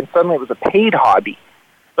hobby, and suddenly it was a paid hobby.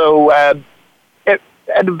 So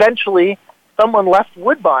and eventually someone left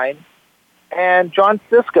Woodbine, and John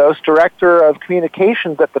Siskos, director of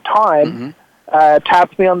communications at the time,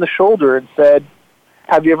 tapped me on the shoulder and said,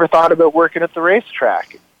 "Have you ever thought about working at the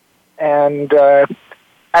racetrack?" And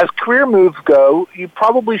as career moves go, you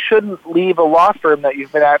probably shouldn't leave a law firm that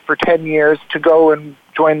you've been at for 10 years to go and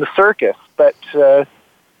join the circus. But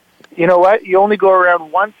you know what? You only go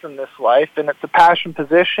around once in this life, and it's a passion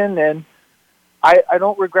position, and I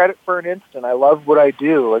don't regret it for an instant. I love what I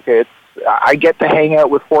do. Like, I get to hang out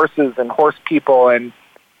with horses and horse people and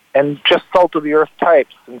just salt-of-the-earth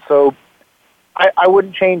types. And so I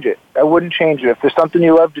wouldn't change it. I wouldn't change it. If there's something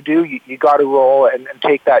you love to do, you got to roll and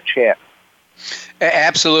take that chance.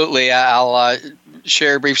 Absolutely. I'll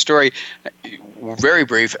share a brief story. Very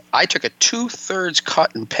brief. I took a 2/3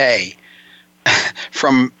 cut in pay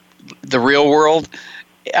from the real world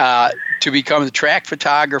to become the track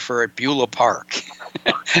photographer at Beulah Park.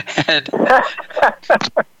 and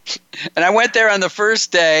I went there on the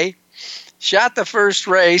first day, shot the first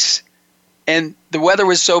race, and the weather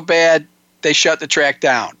was so bad, they shut the track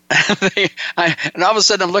down. And all of a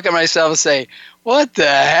sudden I'm looking at myself and say, what the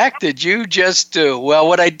heck did you just do? Well,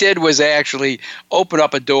 what I did was actually open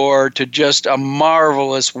up a door to just a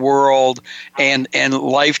marvelous world and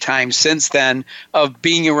lifetime since then of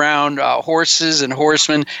being around horses and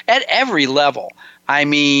horsemen at every level. I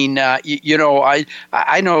mean,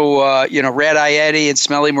 I know Red Eye Eddie and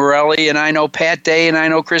Smelly Morelli, and I know Pat Day, and I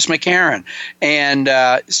know Chris McCarron, and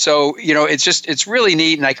so it's really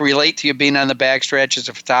neat, and I can relate to you being on the backstretch as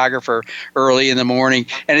a photographer early in the morning,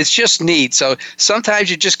 and it's just neat. So sometimes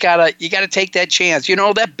you just gotta take that chance.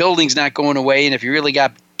 That building's not going away, and if you really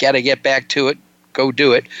gotta get back to it, go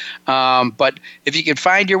do it. But if you can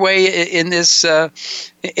find your way in this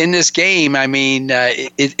game, I mean,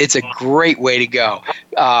 it's a great way to go.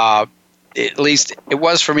 At least it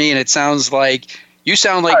was for me, and it sounds like you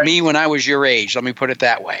sound like me when I was your age. Let me put it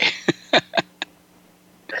that way.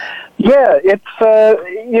 Yeah,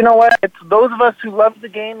 it's you know what? It's those of us who love the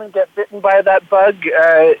game and get bitten by that bug.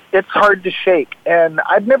 It's hard to shake, and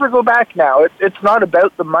I'd never go back now. It's not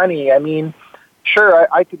about the money. I mean, sure,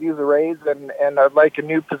 I could use a raise, and I'd like a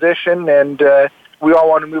new position, and we all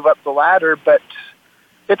want to move up the ladder, but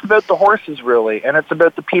it's about the horses, really, and it's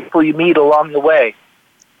about the people you meet along the way.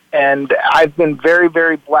 And I've been very,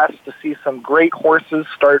 very blessed to see some great horses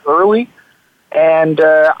start early, and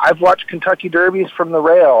I've watched Kentucky Derbies from the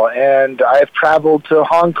rail, and I've traveled to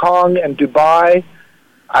Hong Kong and Dubai.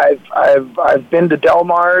 I've been to Del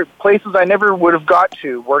Mar, places I never would have got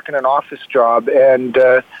to working an office job, and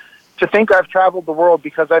to think I've traveled the world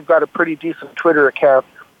because I've got a pretty decent Twitter account,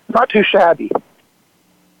 not too shabby.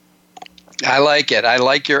 I like it. I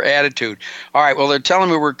like your attitude. All right, well, they're telling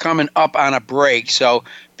me we're coming up on a break, so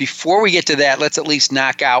before we get to that, let's at least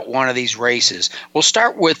knock out one of these races. We'll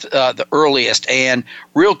start with the earliest, and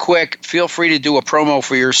real quick, feel free to do a promo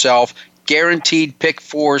for yourself. Guaranteed pick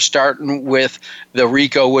 4 starting with the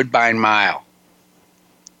Rico Woodbine Mile.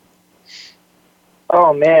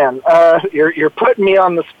 Oh, man, you're putting me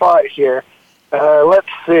on the spot here. Let's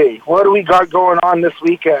see. What do we got going on this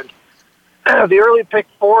weekend? The early pick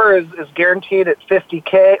 4 is guaranteed at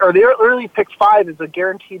 $50K, or the early pick 5 is a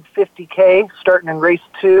guaranteed $50K starting in race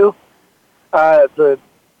 2.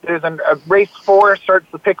 There's a race 4 starts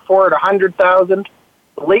the pick 4 at $100,000.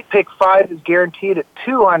 The late pick 5 is guaranteed at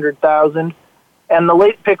 $200,000, and the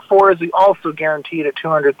late pick 4 is also guaranteed at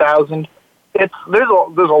 $200,000.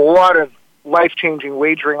 There's a lot of life-changing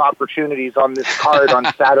wagering opportunities on this card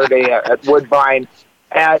on Saturday at Woodbine,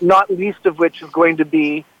 not least of which is going to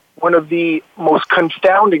be one of the most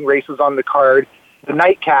confounding races on the card, the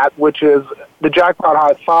Nightcap, which is the Jackpot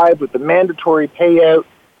Hot 5 with the mandatory payout.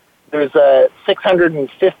 There's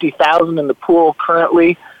 $650,000 in the pool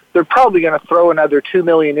currently. They're probably going to throw another $2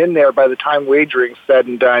 million in there by the time wagering's said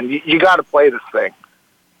and done. You got to play this thing.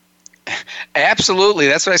 Absolutely.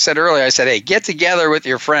 That's what I said earlier. I said, hey, get together with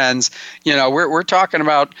your friends. We're talking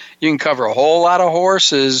about you can cover a whole lot of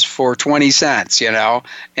horses for 20 cents,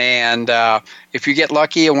 and if you get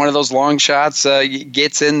lucky and one of those long shots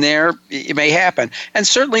gets in there, it may happen. And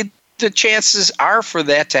certainly the chances are for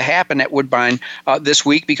that to happen at Woodbine this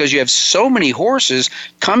week because you have so many horses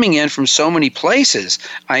coming in from so many places.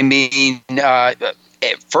 I mean,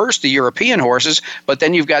 at first the European horses, but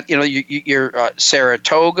then you've got your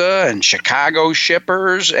Saratoga and Chicago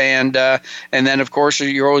shippers, and then of course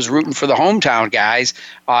you're always rooting for the hometown guys.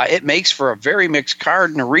 It makes for a very mixed card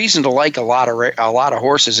and a reason to like a lot of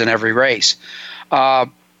horses in every race.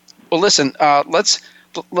 Well, listen, let's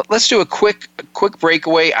do a quick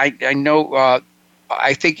breakaway. I know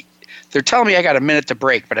I think they're telling me I got a minute to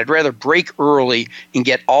break, but I'd rather break early and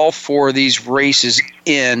get all 4 of these races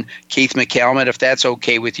in, Keith McCalmont, if that's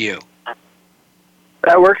okay with you.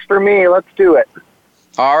 That works for me. Let's do it.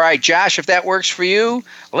 All right, Josh, if that works for you,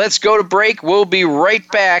 let's go to break. We'll be right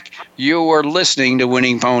back. You are listening to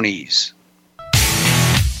Winning Ponies.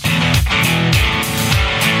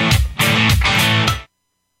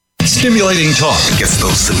 Stimulating talk Gets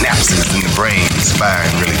those synapses in the brain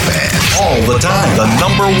firing really fast. all the time. The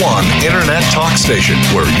 #1 internet talk station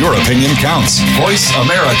where your opinion counts.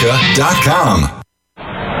 VoiceAmerica.com.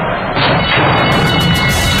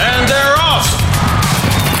 And they're off.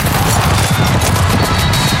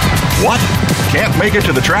 What? Can't make it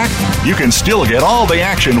to the track? You can still get all the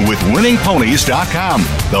action with winningponies.com,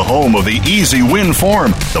 the home of the easy win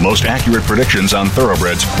form, the most accurate predictions on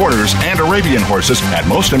thoroughbreds, quarters, and Arabian horses at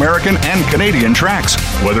most American and Canadian tracks.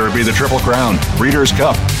 Whether it be the Triple Crown, Breeders'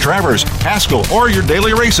 Cup, Travers, Haskell, or your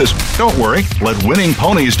daily races, don't worry, let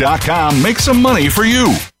winningponies.com make some money for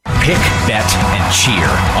you. Pick, bet, and cheer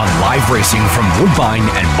on live racing from Woodbine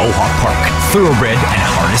and Mohawk Park. Thoroughbred and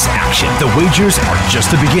harness action. The wagers are just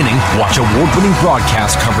the beginning. Watch award-winning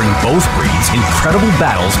broadcasts covering both breeds. Incredible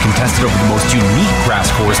battles contested over the most unique grass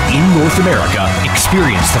course in North America.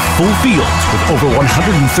 Experience the full fields with over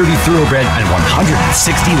 130 thoroughbred and 160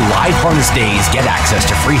 live harness days. Get access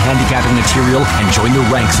to free handicapping material and join the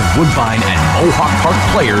ranks of Woodbine and Mohawk Park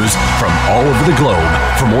players from all over the globe.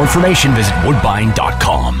 For more information, visit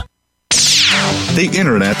woodbine.com. The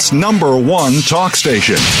Internet's #1 talk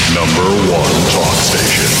station. #1 talk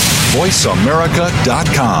station.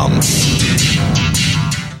 VoiceAmerica.com.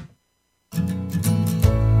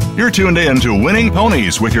 You're tuned in to Winning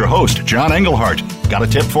Ponies with your host, John Englehart. Got a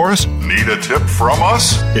tip for us? Need a tip from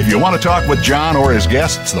us? If you want to talk with John or his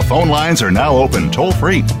guests, the phone lines are now open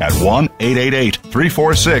toll-free at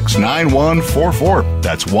 1-888-346-9144.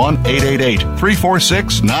 That's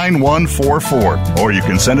 1-888-346-9144. Or you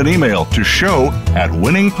can send an email to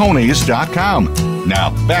show@winningponies.com.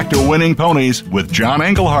 Now, back to Winning Ponies with John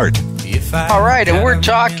Englehart. All right, and we're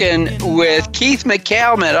talking with Keith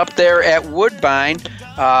McCalmont up there at Woodbine.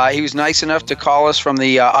 He was nice enough to call us from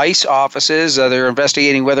the ICE offices. They're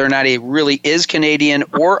investigating whether or not he really is Canadian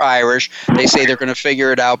or Irish. They say they're going to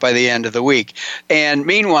figure it out by the end of the week. And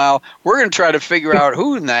meanwhile, we're going to try to figure out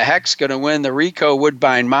who in the heck's going to win the Rico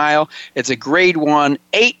Woodbine Mile. It's a Grade 1,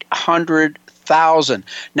 800,000.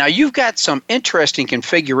 Now, you've got some interesting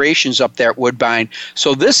configurations up there at Woodbine.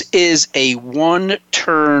 So this is a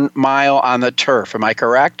one-turn mile on the turf. Am I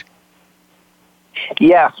correct?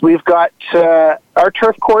 Yes, we've got our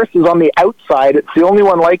turf course is on the outside. It's the only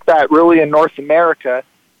one like that really in North America.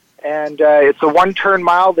 And it's a one-turn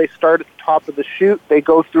mile. They start at the top of the chute. They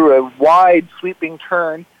go through a wide sweeping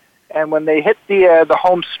turn. And when they hit the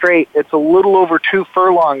home straight, it's a little over 2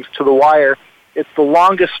 furlongs to the wire. It's the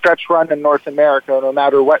longest stretch run in North America, no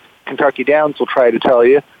matter what Kentucky Downs will try to tell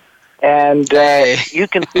you. And you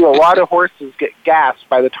can see a lot of horses get gassed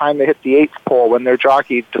by the time they hit the 8th pole when their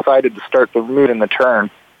jockey decided to start the route in the turn.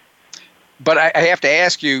 But I have to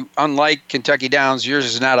ask you, unlike Kentucky Downs, yours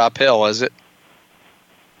is not uphill, is it?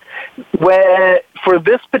 Well, for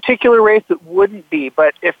this particular race, it wouldn't be.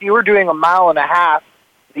 But if you were doing a mile and a half,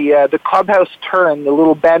 the clubhouse turn, the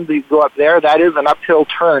little bend that you go up there, that is an uphill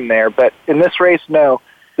turn there. But in this race, no.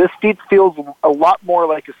 This feels a lot more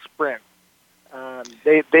like a sprint.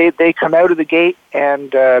 They come out of the gate,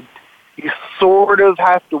 and you sort of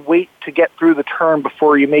have to wait to get through the turn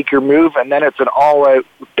before you make your move, and then it's an all-out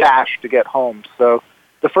dash to get home. So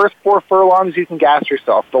the first 4 furlongs, you can gas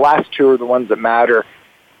yourself. The last 2 are the ones that matter.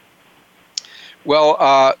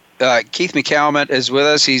 Well, Keith McCalmont is with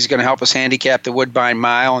us. He's going to help us handicap the Woodbine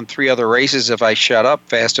Mile and 3 other races if I shut up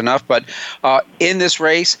fast enough. But in this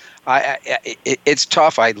race, it's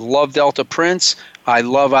tough. I love Delta Prince. I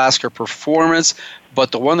love Oscar Performance.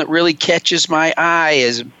 But the one that really catches my eye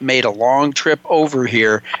is made a long trip over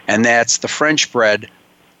here, and that's the French-bred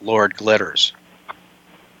Lord Glitters.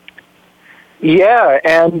 Yeah,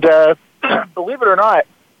 and believe it or not,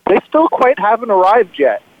 they still quite haven't arrived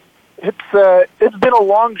yet. It's been a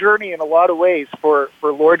long journey in a lot of ways for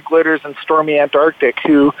Lord Glitters and Stormy Antarctic,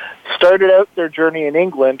 who started out their journey in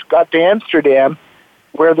England, got to Amsterdam,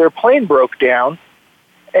 where their plane broke down,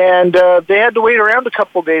 and they had to wait around a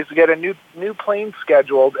couple of days to get a new plane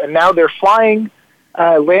scheduled, and now they're flying,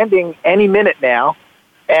 landing any minute now,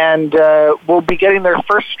 and will be getting their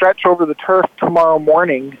first stretch over the turf tomorrow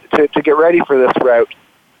morning to get ready for this route.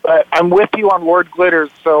 But I'm with you on Lord Glitters,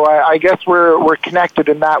 so I guess we're connected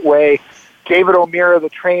in that way. David O'Meara, the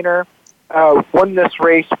trainer, won this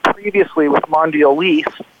race previously with Mondial Elise,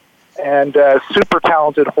 and a super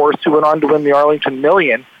talented horse who went on to win the Arlington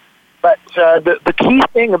Million. But the key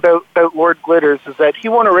thing about Lord Glitters is that he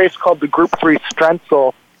won a race called the Group 3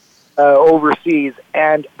 Strentzel overseas,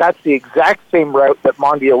 and that's the exact same route that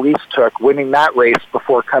Mondial Elise took, winning that race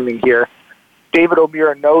before coming here. David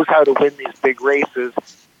O'Meara knows how to win these big races,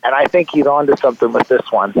 and I think he's on to something with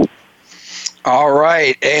this one. All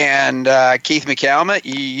right. And Keith McCalmont,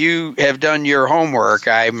 you have done your homework.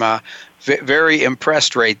 I'm very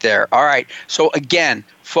impressed right there. All right. So, again,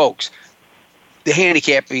 folks, the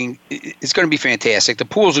handicapping is going to be fantastic. The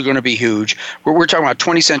pools are going to be huge. We're talking about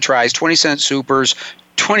 20-cent tries, 20-cent supers,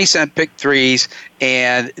 20-cent pick threes,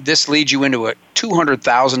 and this leads you into a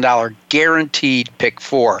 $200,000 guaranteed pick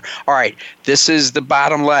 4. All right, this is the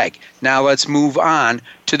bottom leg. Now let's move on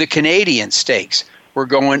to the Canadian Stakes. We're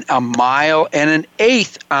going a mile and an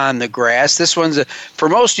eighth on the grass. This one's, for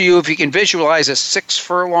most of you, if you can visualize a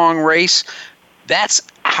 6-furlong race, that's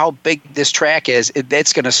how big this track is.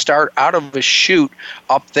 It's going to start out of a chute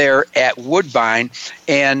up there at Woodbine,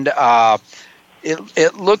 and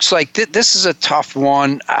it looks like this is a tough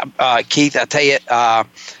one, Keith. I'll tell you,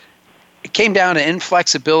 it came down to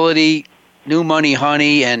inflexibility, New Money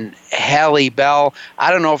Honey, and Halle Bell.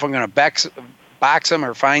 I don't know if I'm going to box them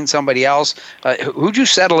or find somebody else. Who'd you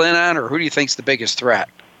settle in on, or who do you think's the biggest threat?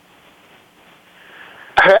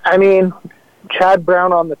 I mean, Chad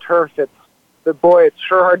Brown on the turf, it's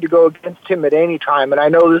sure hard to go against him at any time. And I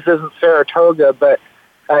know this isn't Saratoga, but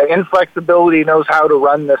Inflexibility knows how to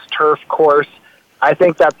run this turf course. I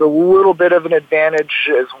think that's a little bit of an advantage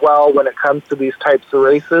as well when it comes to these types of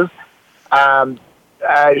races.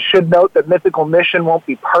 I should note that Mythical Mission won't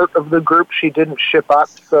be part of the group. She didn't ship up,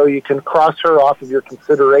 so you can cross her off of your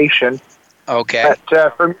consideration. Okay.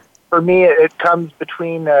 But for me, it comes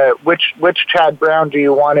between which Chad Brown do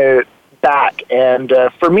you want to back? And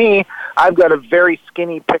for me, I've got a very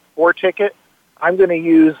skinny pick 4 ticket. I'm going to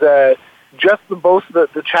use just both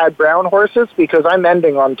the Chad Brown horses because I'm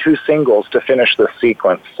ending on 2 singles to finish this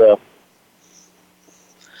sequence. So,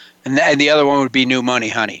 and the other one would be New Money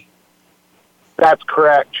Honey. That's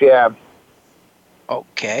correct, yeah.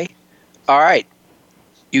 Okay. All right.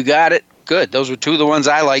 You got it. Good. Those were 2 of the ones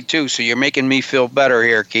I like, too, so you're making me feel better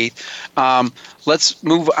here, Keith. Let's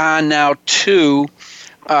move on now to,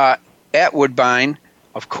 at Woodbine,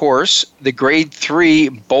 of course, the Grade 3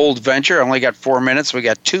 Bold Venture. I only got 4 minutes. We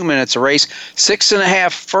got 2 minutes a race.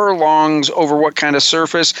 6.5 furlongs over what kind of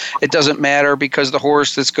surface? It doesn't matter because the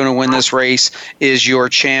horse that's going to win this race is your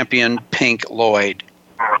champion, Pink Lloyd.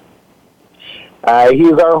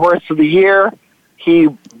 He's our horse of the year. He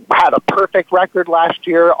had a perfect record last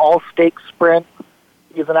year, all stakes sprint.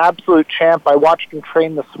 He's an absolute champ. I watched him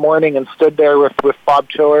train this morning and stood there with Bob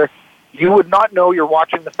Tiller. You would not know you're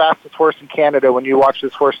watching the fastest horse in Canada when you watch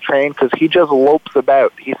this horse train because he just lopes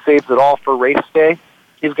about. He saves it all for race day.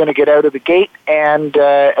 He's going to get out of the gate, and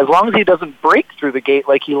as long as he doesn't break through the gate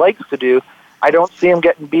like he likes to do, I don't see him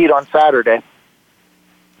getting beat on Saturday.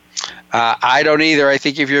 I don't either. I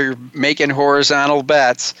think if you're making horizontal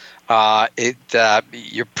bets,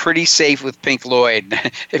 you're pretty safe with Pink Lloyd.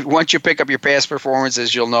 Once you pick up your past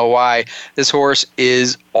performances, you'll know why. This horse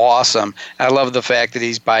is awesome. I love the fact that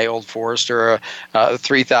he's by Old Forester, a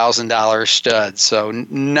 $3,000 stud. So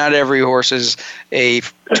not every horse is a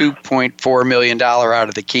 $2.4 million out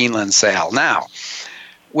of the Keeneland sale. Now,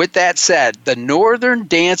 with that said, the Northern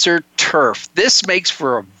Dancer Turf. This makes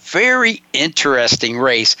for a very interesting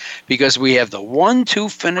race because we have the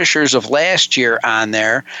 1-2 finishers of last year on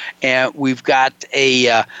there, and we've got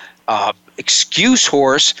a excuse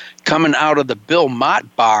horse coming out of the Bill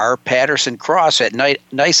Mott bar, Patterson Cross, at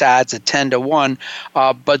nice odds at 10-1.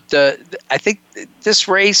 But I think this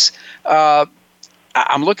race, I'm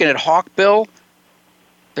looking at Hawkbill.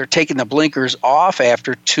 They're taking the blinkers off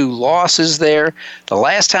after 2 losses there. The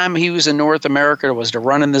last time he was in North America was to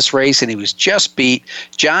run in this race, and he was just beat.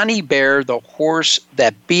 Johnny Bear, the horse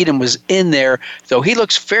that beat him, was in there, though he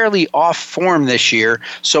looks fairly off form this year.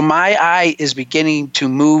 So my eye is beginning to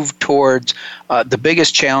move towards the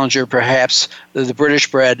biggest challenger, perhaps the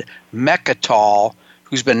British-bred Mechatol,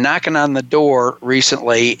 who's been knocking on the door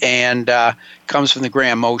recently and comes from the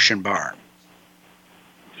Graham Motion barn.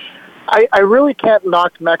 I really can't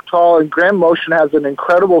knock Mechatol, and Graham Motion has an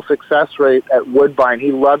incredible success rate at Woodbine.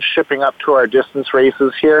 He loves shipping up to our distance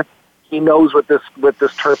races here. He knows what this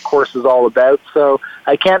turf course is all about, so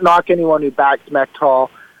I can't knock anyone who backs Mechatol.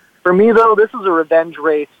 For me, though, this is a revenge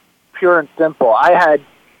race, pure and simple. I had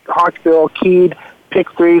Hawkbill, Keyed, pick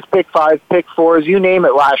 3s, pick 5s, pick 4s, you name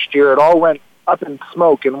it last year. It all went up in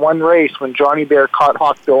smoke in one race when Johnny Bear caught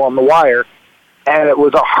Hawkbill on the wire, and it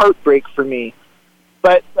was a heartbreak for me.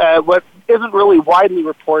 But what isn't really widely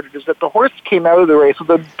reported is that the horse came out of the race with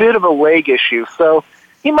a bit of a leg issue. So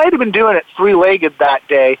he might have been doing it 3-legged that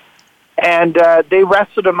day. And they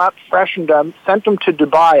rested him up, freshened him, sent him to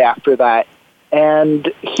Dubai after that.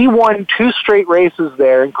 And he won 2 straight races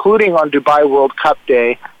there, including on Dubai World Cup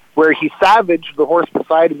Day, where he savaged the horse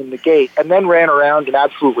beside him in the gate and then ran around and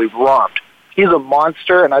absolutely romped. He's a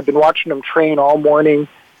monster, and I've been watching him train all morning,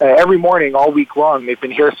 every morning, all week long. They've been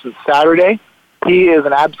here since Saturday. He is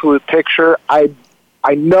an absolute picture. I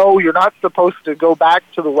know you're not supposed to go back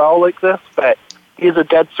to the well like this, but he's a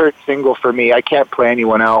dead cert single for me. I can't play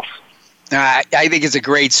anyone else. I think it's a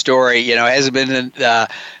great story. You know, it hasn't been in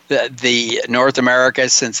the North America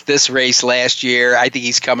since this race last year. I think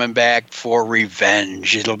he's coming back for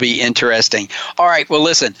revenge. It'll be interesting. All right, well,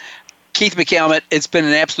 listen, Keith McCalmont, it's been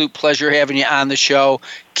an absolute pleasure having you on the show.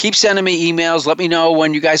 Keep sending me emails. Let me know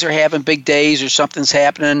when you guys are having big days or something's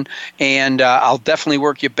happening, and I'll definitely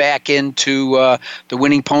work you back into the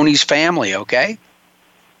Winning Ponies family, okay?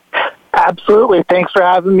 Absolutely. Thanks for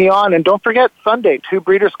having me on. And don't forget, Sunday, 2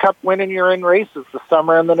 Breeders' Cup winning year-end races, the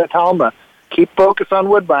Summer and the Natalma. Keep focused on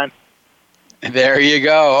Woodbine. There you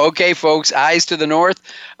go. Okay, folks, eyes to the north.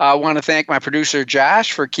 I want to thank my producer,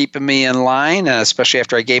 Josh, for keeping me in line, especially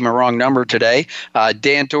after I gave him a wrong number today.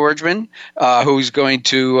 Dan Tordjman, who's going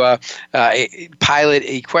to pilot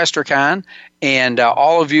Equestricon. And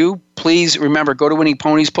all of you, please remember, go to Winning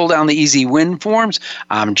Ponies, pull down the easy win forms.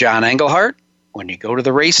 I'm John Englehart. When you go to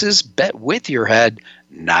the races, bet with your head,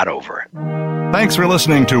 not over it. Thanks for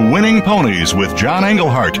listening to Winning Ponies with John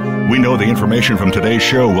Englehart. We know the information from today's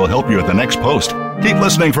show will help you at the next post. Keep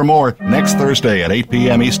listening for more next Thursday at 8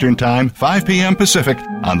 p.m. Eastern Time, 5 p.m. Pacific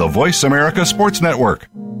on the Voice America Sports Network.